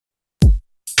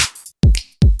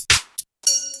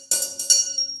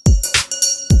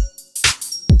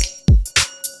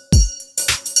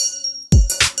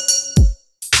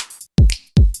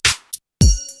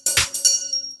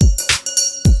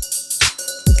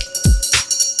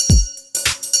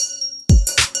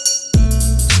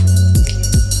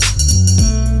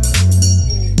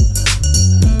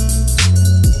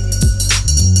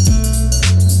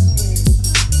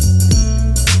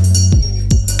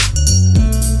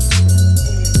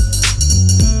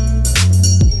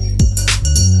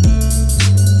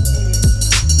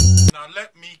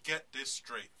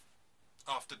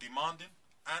demanding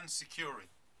and securing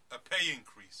a pay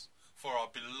increase for our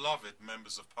beloved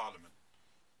members of parliament.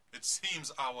 It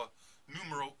seems our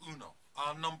numero uno,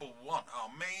 our number one, our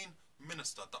main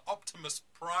minister, the Optimus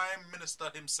Prime Minister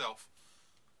himself,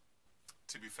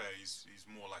 to be fair, he's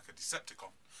more like a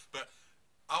Decepticon, but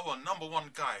our number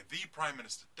one guy, the Prime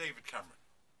Minister, David Hameron,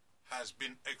 has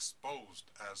been exposed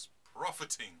as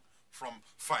profiting from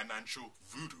financial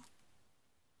voodoo.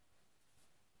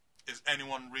 Is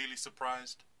anyone really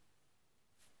surprised?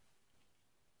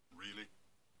 Really?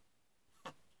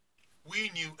 We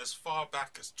knew as far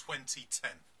back as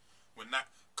 2010, when that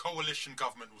coalition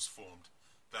government was formed,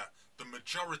 that the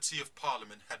majority of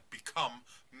Parliament had become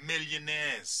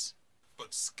millionaires.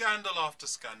 But scandal after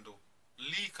scandal,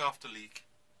 leak after leak,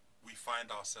 we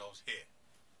find ourselves here.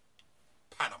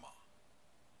 Panama.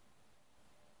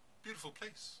 Beautiful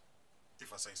place,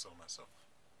 if I say so myself.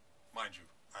 Mind you,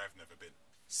 I have never been.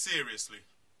 Seriously,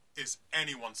 is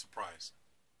anyone surprised?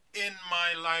 In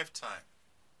my lifetime,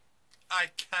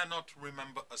 I cannot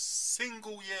remember a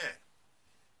single year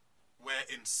where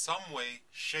in some way,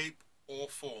 shape or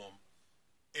form,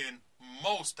 in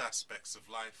most aspects of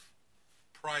life,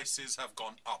 prices have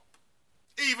gone up.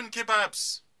 Even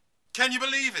kebabs. Can you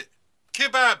believe it?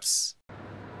 Kebabs.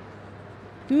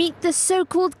 Meet the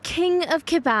so-called king of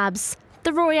kebabs,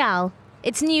 the Royale.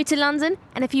 It's new to London,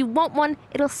 and if you want one,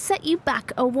 it'll set you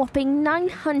back a whopping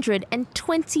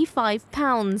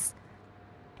 £925.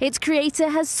 Its creator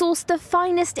has sourced the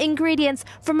finest ingredients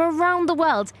from around the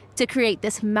world to create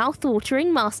this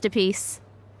mouth-watering masterpiece.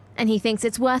 And he thinks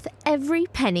it's worth every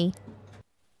penny.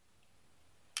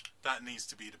 That needs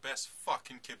to be the best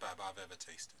fucking kebab I've ever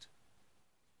tasted.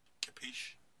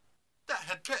 Capiche? That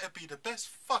had better be the best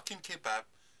fucking kebab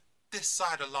this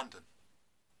side of London.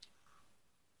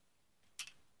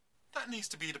 That needs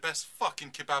to be the best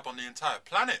fucking kebab on the entire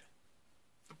planet.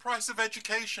 The price of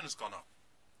education has gone up.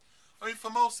 I mean, for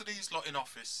most of these lot in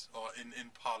office or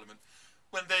in Parliament,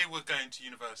 when they were going to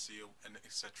university and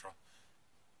etc.,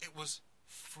 it was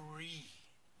free.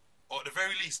 Or at the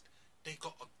very least, they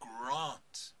got a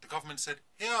grant. The government said,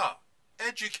 here,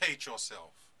 educate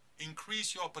yourself.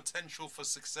 Increase your potential for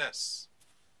success.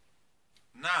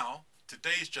 Now,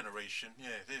 today's generation,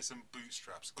 yeah, here's some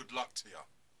bootstraps. Good luck to you.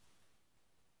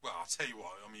 Well, I'll tell you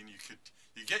what, I mean, you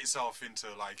get yourself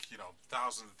into, like, you know,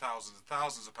 thousands and thousands and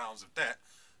thousands of pounds of debt,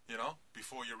 you know,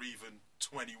 before you're even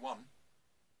 21.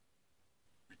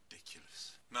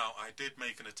 Ridiculous. Now, I did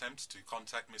make an attempt to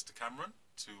contact Mr. Hameron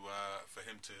for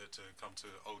him to come to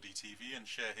ODTV and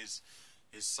share his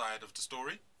side of the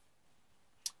story.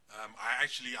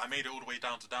 I made it all the way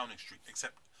down to Downing Street,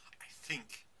 except I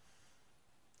think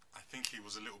he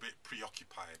was a little bit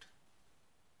preoccupied.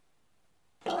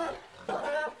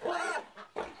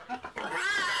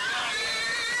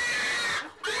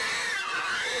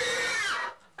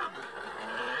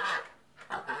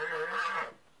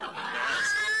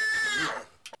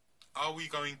 Are we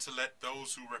going to let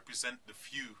those who represent the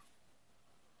few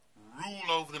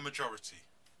rule over the majority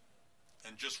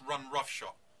and just run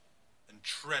roughshod and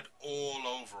tread all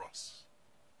over us?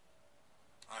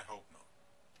 I hope not.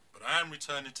 But I am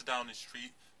returning to Downing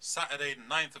Street Saturday the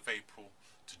 9th of April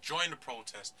to join the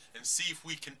protest and see if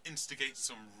we can instigate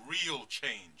some real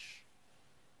change.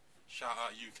 Shout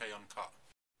out UK Uncut.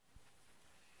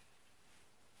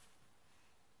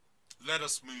 Let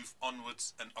us move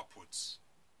onwards and upwards.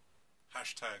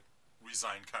 Hashtag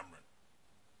resign Hameron.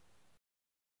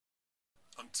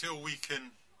 Until we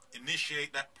can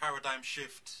initiate that paradigm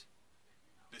shift,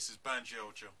 this is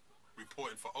Banjojo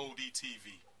reporting for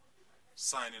ODTV,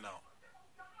 signing out.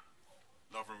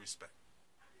 Love and respect.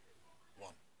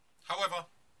 1. However,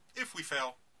 if we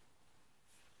fail,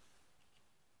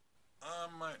 I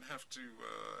might have to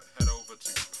head over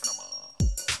to Panama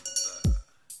and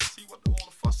see what all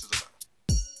the fuss is about.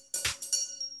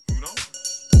 Who knows?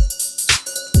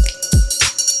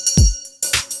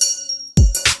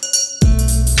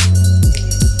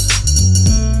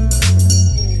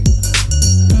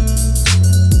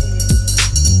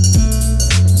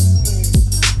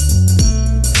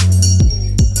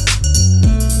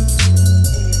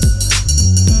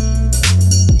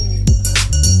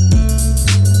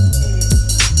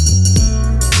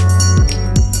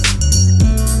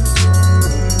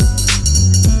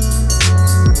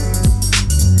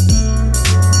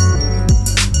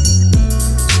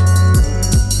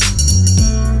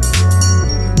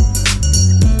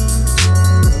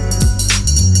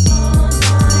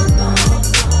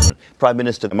 Prime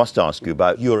Minister, I must ask you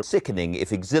about your sickening,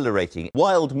 if exhilarating,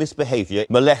 wild misbehaviour,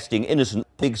 molesting innocent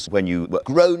pigs when you were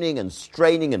groaning and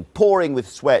straining and pouring with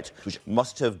sweat, which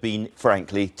must have been,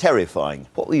 frankly, terrifying.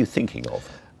 What were you thinking of?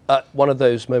 One of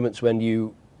those moments when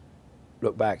you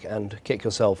look back and kick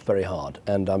yourself very hard,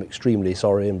 and I'm extremely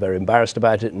sorry and very embarrassed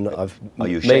about it, and I've Are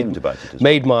you ashamed about it as well?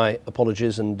 made my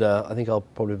apologies, and I think I'll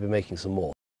probably be making some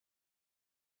more.